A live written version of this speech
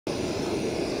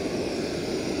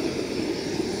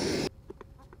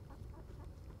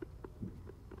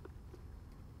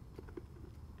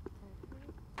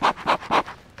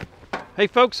Hey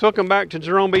folks, welcome back to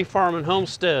Jerome Bee Farm and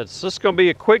Homesteads. This is going to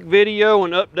be a quick video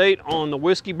and update on the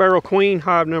Whiskey Barrel Queen,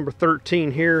 hive number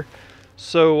 13 here.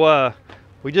 So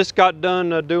we just got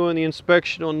done doing the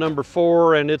inspection on number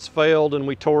 4 and it's failed and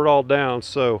we tore it all down.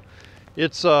 So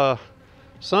it's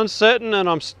sun setting and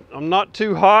I'm not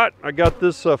too hot. I got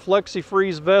this Flexi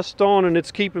Freeze vest on and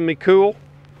it's keeping me cool.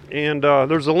 And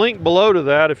there's a link below to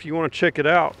that if you want to check it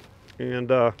out. And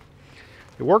it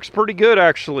works pretty good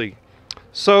actually.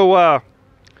 So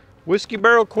Whiskey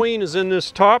Barrel Queen is in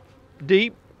this top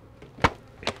deep,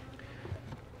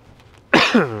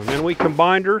 and then we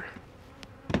combined her.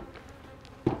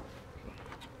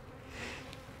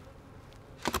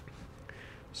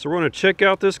 So we're going to check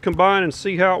out this combine and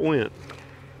see how it went.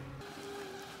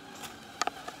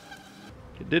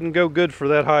 It didn't go good for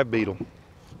that hive beetle.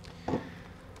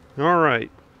 Alright,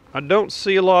 I don't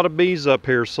see a lot of bees up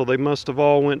here, so they must have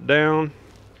all went down.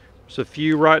 There's a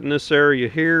few right in this area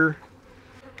here.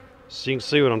 So you can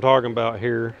see what I'm talking about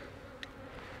here.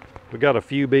 We got a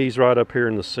few bees right up here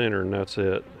in the center and that's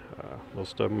it.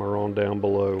 Most of them are on down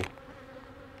below.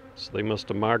 So they must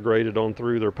have migrated on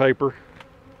through their paper.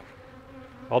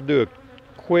 I'll do a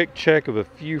quick check of a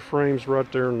few frames right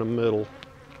there in the middle.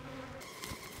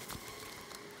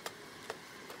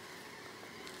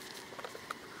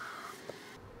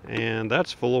 And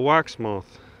that's full of wax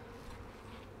moth.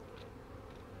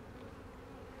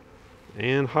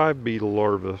 And hive beetle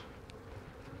larvae,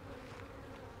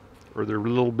 or they're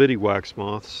little bitty wax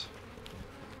moths.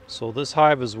 So this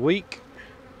hive is weak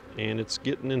and it's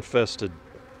getting infested.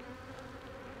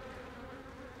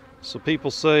 So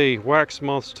people say wax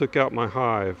moths took out my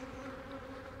hive.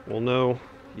 Well, no,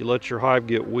 you let your hive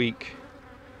get weak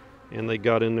and they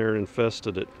got in there and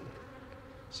infested it.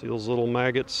 See those little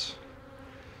maggots?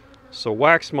 So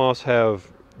wax moths have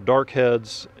dark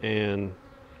heads and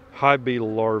hive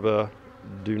beetle larvae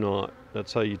do not.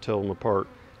 That's how you tell them apart.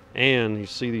 And you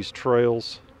see these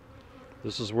trails.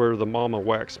 This is where the mama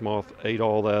wax moth ate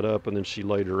all that up and then she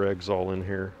laid her eggs all in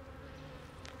here.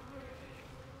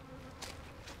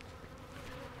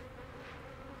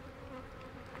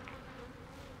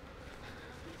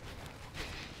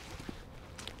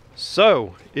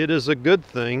 So it is a good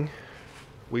thing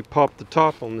we popped the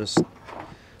top on this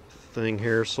thing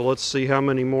here. So let's see how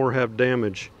many more have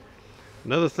damage.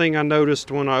 Another thing I noticed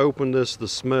when I opened this, the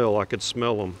smell, I could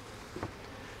smell them.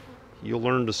 You'll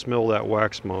learn to smell that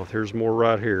wax moth. Here's more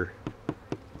right here.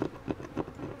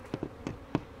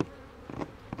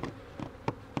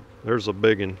 There's a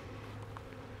big one.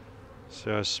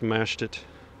 See, I smashed it.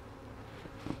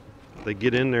 They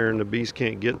get in there and the bees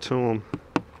can't get to them.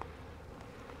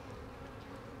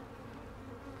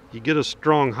 You get a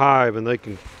strong hive and they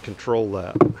can control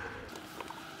that.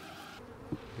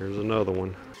 Here's another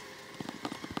one.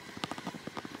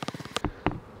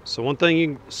 So one thing you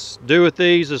can do with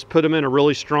these is put them in a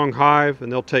really strong hive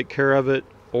and they'll take care of it,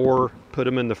 or put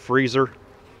them in the freezer.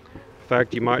 In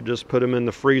fact, you might just put them in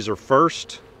the freezer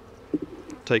first,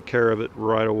 take care of it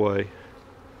right away.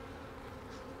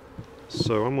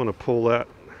 So I'm going to pull that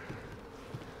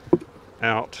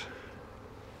out.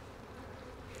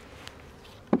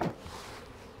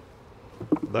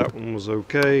 That one was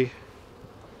okay.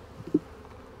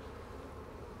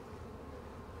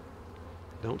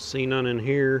 Don't see none in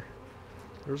here.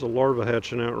 There's a larva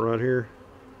hatching out right here.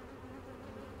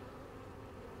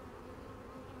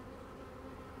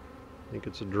 I think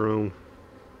it's a drone.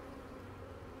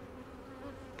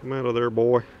 Come out of there,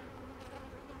 boy.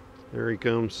 There he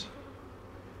comes.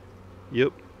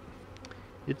 Yep.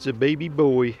 It's a baby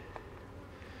boy.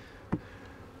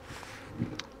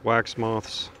 Wax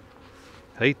moths.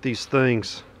 Hate these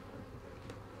things.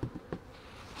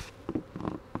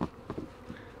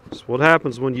 That's what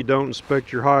happens when you don't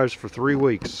inspect your hives for 3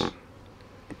 weeks.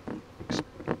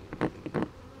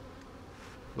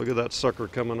 Look at that sucker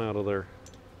coming out of there.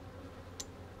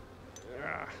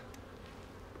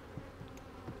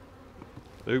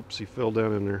 Oops, he fell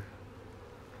down in there.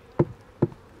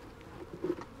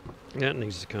 That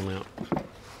needs to come out.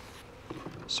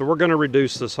 So we're going to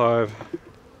reduce this hive.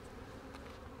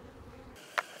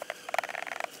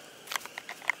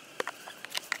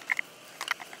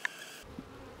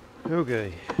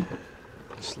 Okay,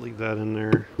 just leave that in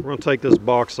there. We're going to take this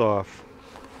box off.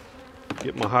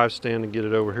 Get my hive stand and get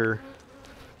it over here.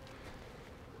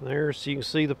 There, so you can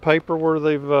see the paper where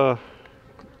they've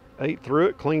ate through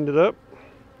it, cleaned it up.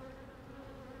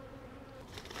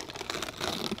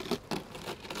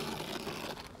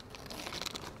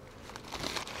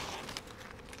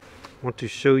 I want to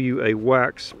show you a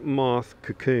wax moth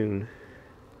cocoon.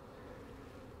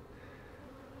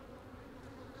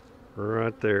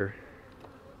 Right there.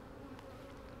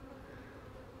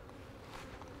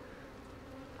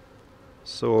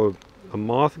 So a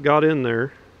moth got in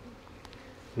there,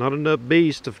 not enough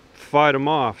bees to fight them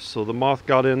off, so the moth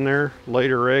got in there, laid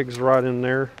her eggs right in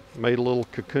there, made a little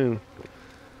cocoon.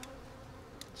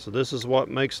 So this is what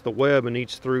makes the web and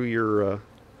eats through your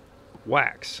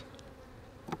wax.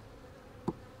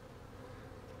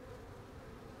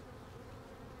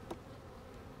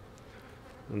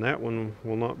 And that one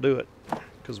will not do it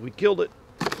because we killed it.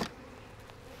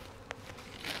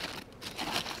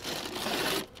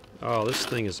 Oh, this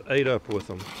thing is ate up with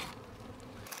them.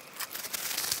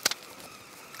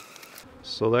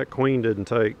 So that queen didn't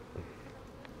take.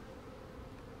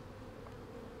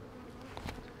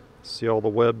 See all the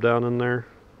web down in there?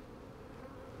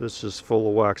 This is full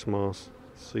of wax moths.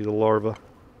 See the larva?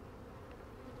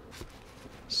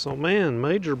 So man,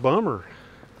 major bummer.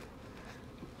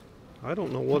 I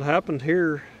don't know what happened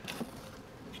here.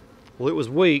 Well, it was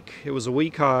weak. It was a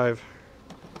weak hive.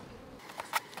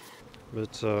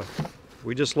 But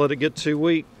we just let it get too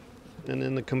weak, and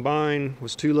then the combine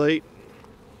was too late.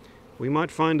 We might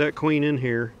find that queen in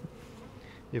here.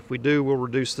 If we do, we'll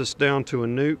reduce this down to a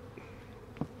nuke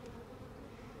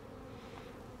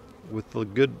with the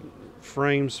good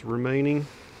frames remaining.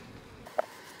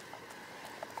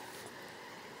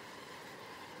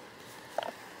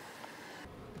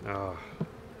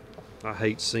 I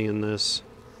hate seeing this.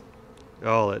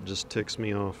 Oh, that just ticks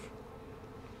me off.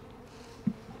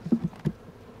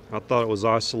 I thought it was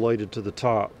isolated to the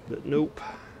top, but nope.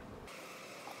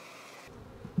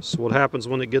 So what happens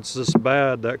when it gets this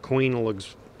bad, that queen will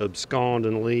abscond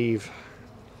and leave.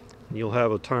 And you'll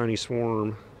have a tiny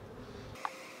swarm.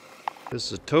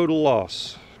 This is a total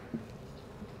loss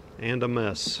and a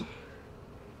mess.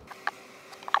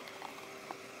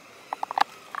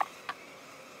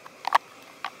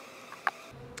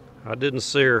 I didn't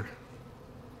see her.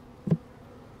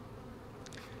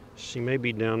 She may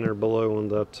be down there below on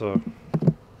that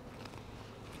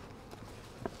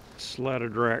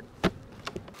slatted rack.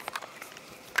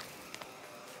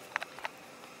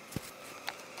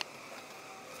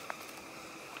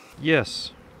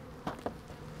 Yes.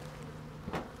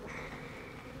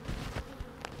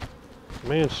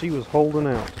 Man, she was holding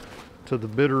out to the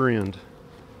bitter end.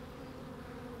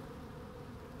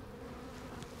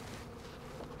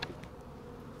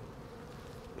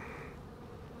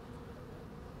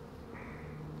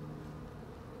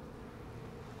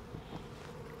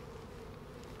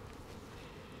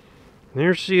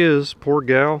 There she is, poor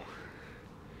gal.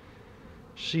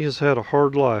 She has had a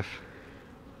hard life.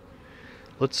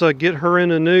 Let's get her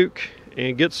in a nuke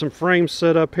and get some frames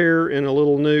set up here in a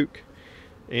little nuke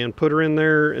and put her in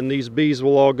there, and these bees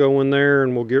will all go in there,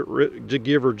 and we'll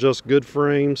give her just good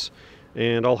frames,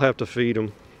 and I'll have to feed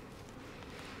them.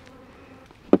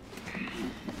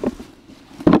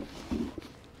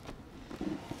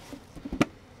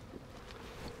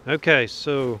 Okay,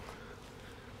 so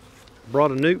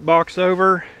brought a nuke box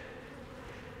over,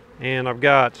 and I've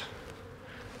got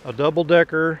a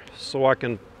double-decker so I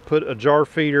can put a jar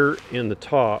feeder in the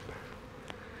top,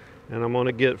 and I'm going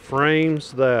to get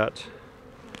frames that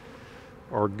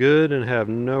are good and have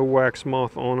no wax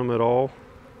moth on them at all.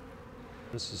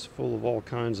 This is full of all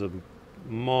kinds of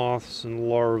moths and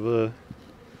larvae.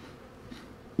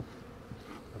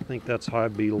 I think that's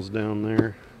hive beetles down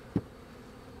there.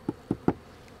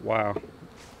 Wow.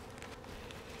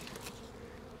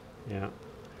 Yeah.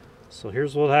 So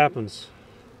here's what happens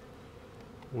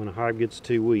when a hive gets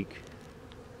too weak.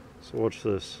 So watch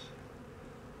this.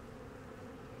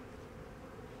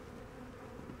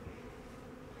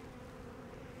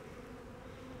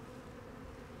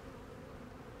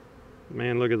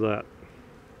 Man, look at that.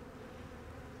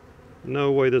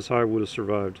 No way this hive would have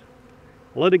survived.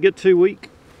 Let it get too weak.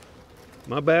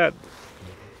 My bad.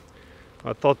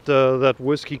 I thought that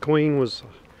whiskey queen was,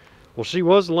 well, she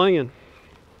was laying.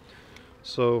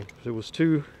 So it was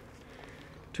too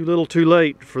little too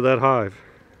late for that hive.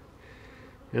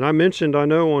 And I mentioned, I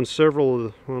know on several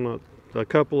of the, well, a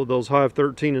couple of those Hive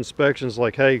 13 inspections,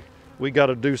 like, hey, we got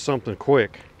to do something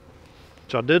quick.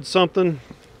 Which I did something,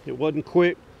 it wasn't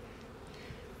quick,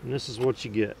 and this is what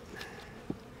you get.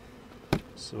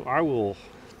 So I will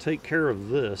take care of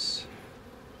this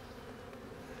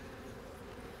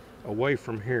away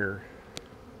from here.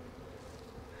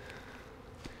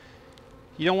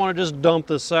 You don't want to just dump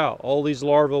this out. All these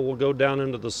larvae will go down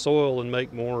into the soil and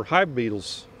make more hive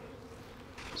beetles.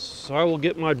 So I will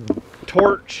get my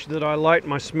torch that I light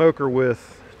my smoker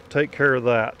with, take care of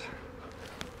that.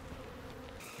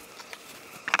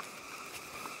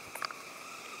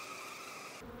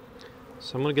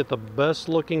 So I'm going to get the best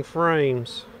looking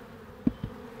frames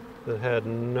that had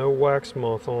no wax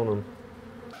moth on them.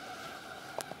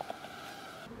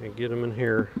 and get them in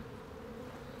here.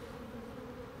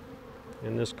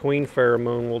 And this queen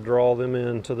pheromone will draw them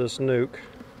into this nuke.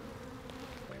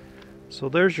 So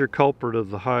there's your culprit of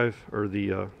the hive, or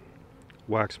the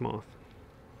wax moth.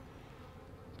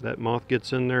 That moth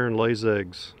gets in there and lays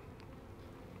eggs.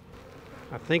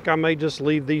 I think I may just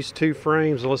leave these 2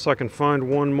 frames unless I can find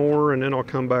one more, and then I'll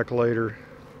come back later.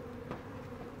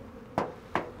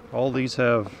 All these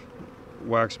have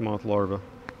wax moth larvae.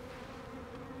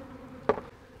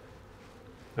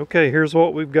 Okay, here's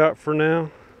what we've got for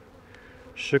now.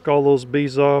 Shook all those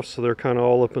bees off so they're kind of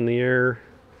all up in the air.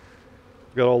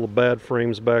 Got all the bad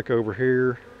frames back over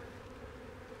here.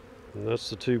 And that's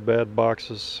the 2 bad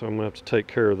boxes, so I'm going to have to take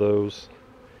care of those.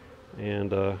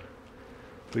 And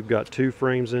we've got 2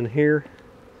 frames in here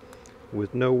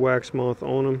with no wax moth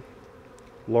on them,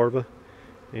 larvae,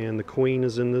 and the queen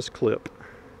is in this clip.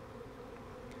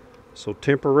 So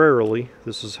temporarily,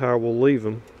 this is how we'll leave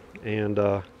them, and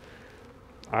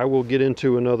I will get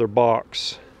into another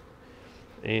box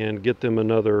and get them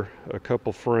a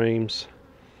couple frames,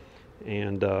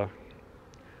 and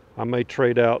I may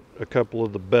trade out a couple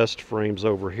of the best frames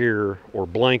over here, or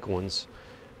blank ones,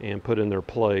 and put in their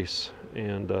place,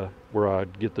 and where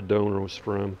I'd get the donors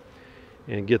from,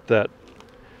 and get that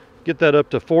up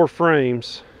to 4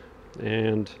 frames,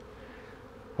 and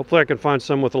hopefully I can find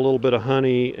some with a little bit of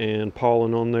honey and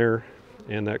pollen on there,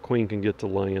 and that queen can get to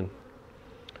laying.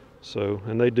 So,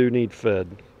 and they do need fed.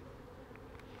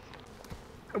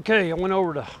 Okay, I went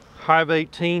over to Hive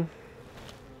 18,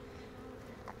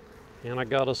 and I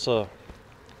got us a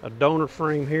donor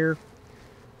frame here.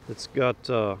 It's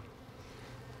got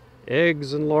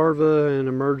eggs and larvae and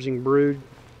emerging brood.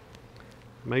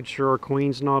 Made sure our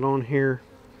queen's not on here,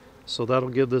 so that'll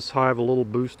give this hive a little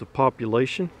boost of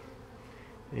population.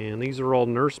 And these are all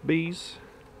nurse bees.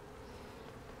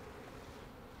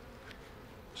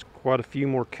 There's quite a few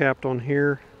more capped on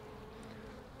here,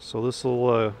 so this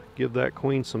will give that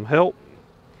queen some help.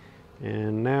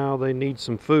 And now they need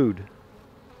some food.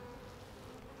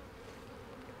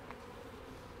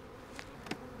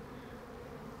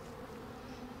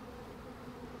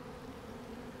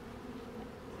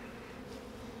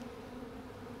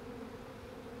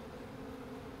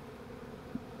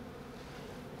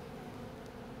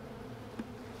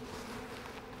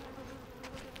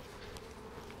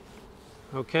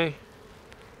 Okay,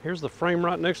 here's the frame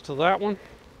right next to that one.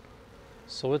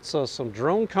 So it's some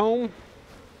drone comb,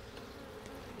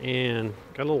 and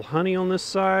got a little honey on this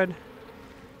side,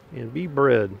 and bee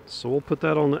bread. So we'll put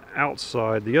that on the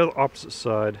outside, the other opposite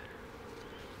side,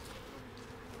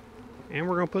 and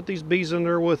we're going to put these bees in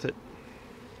there with it.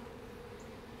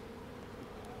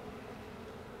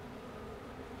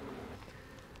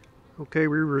 Okay,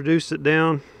 we reduced it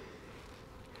down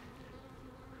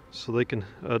so they can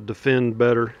defend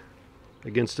better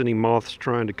against any moths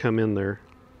trying to come in there.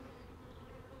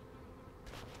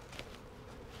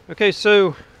 Okay,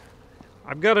 so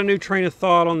I've got a new train of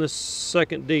thought on this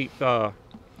second deep.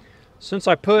 Since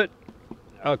I put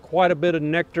quite a bit of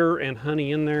nectar and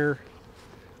honey in there,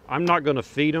 I'm not going to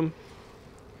feed them,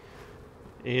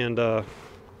 and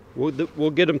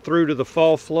we'll get them through to the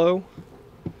fall flow.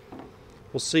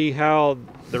 We'll see how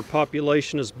their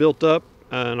population is built up,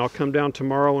 and I'll come down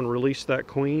tomorrow and release that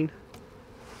queen.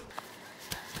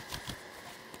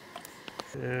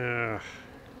 I'm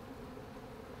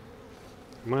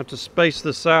gonna have to space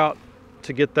this out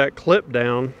to get that clip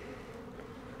down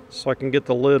so I can get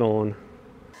the lid on.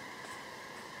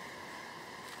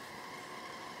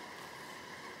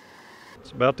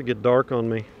 It's about to get dark on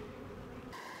me.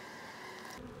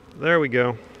 There we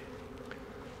go.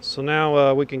 So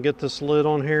now we can get this lid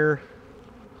on here.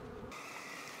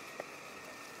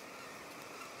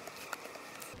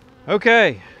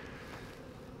 Okay.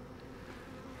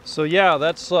 So yeah,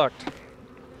 that sucked.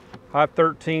 Hive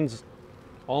 13's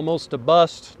almost a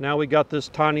bust. Now we got this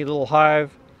tiny little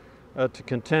hive to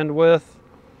contend with.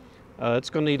 It's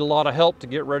going to need a lot of help to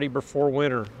get ready before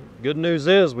winter. Good news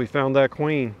is we found that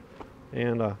queen,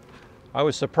 and I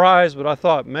was surprised, but I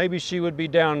thought maybe she would be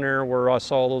down there where I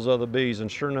saw those other bees,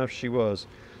 and sure enough she was.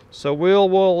 So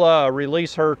we'll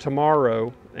release her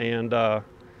tomorrow and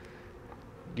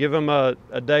give them a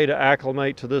day to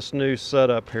acclimate to this new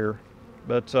setup here.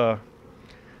 But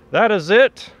that is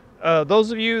it.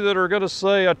 Those of you that are going to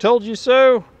say, I told you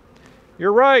so,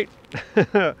 you're right.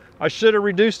 I should have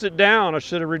reduced it down. I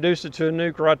should have reduced it to a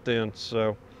nuke right then.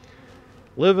 So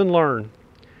live and learn.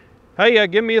 Hey,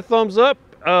 give me a thumbs up.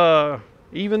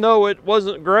 Even though it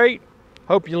wasn't great,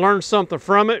 hope you learned something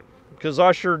from it, because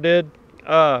I sure did.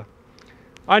 I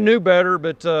I knew better,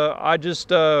 but I just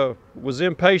was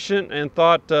impatient and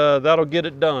thought that'll get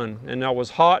it done. And I was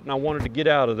hot and I wanted to get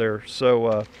out of there.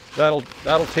 So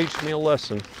that'll teach me a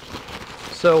lesson.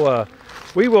 So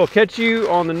we will catch you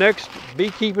on the next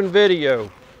beekeeping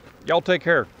video. Y'all take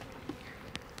care.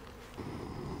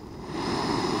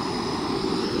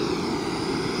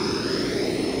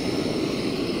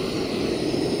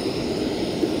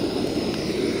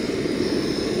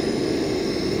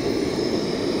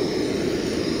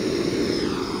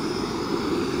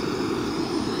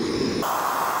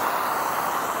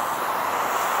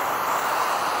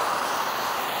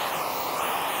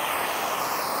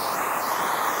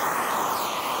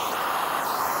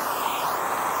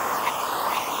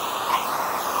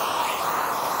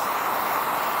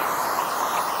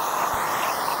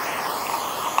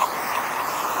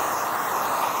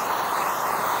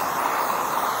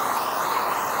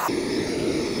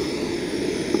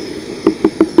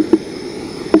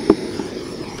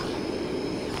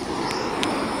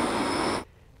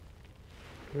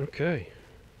 Okay,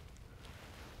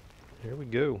 here we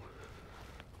go.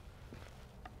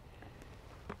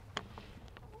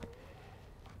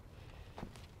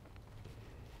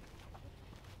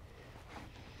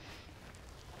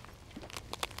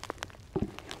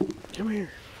 Come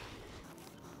here.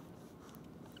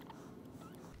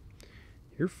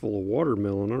 You're full of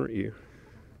watermelon, aren't you?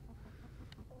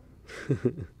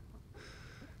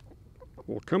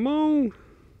 Well, come on.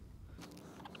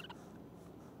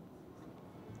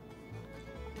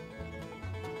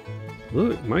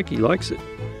 Look, Mikey likes it.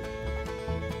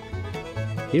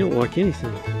 He don't like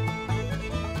anything.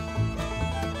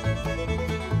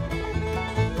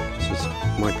 This is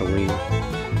Michelina.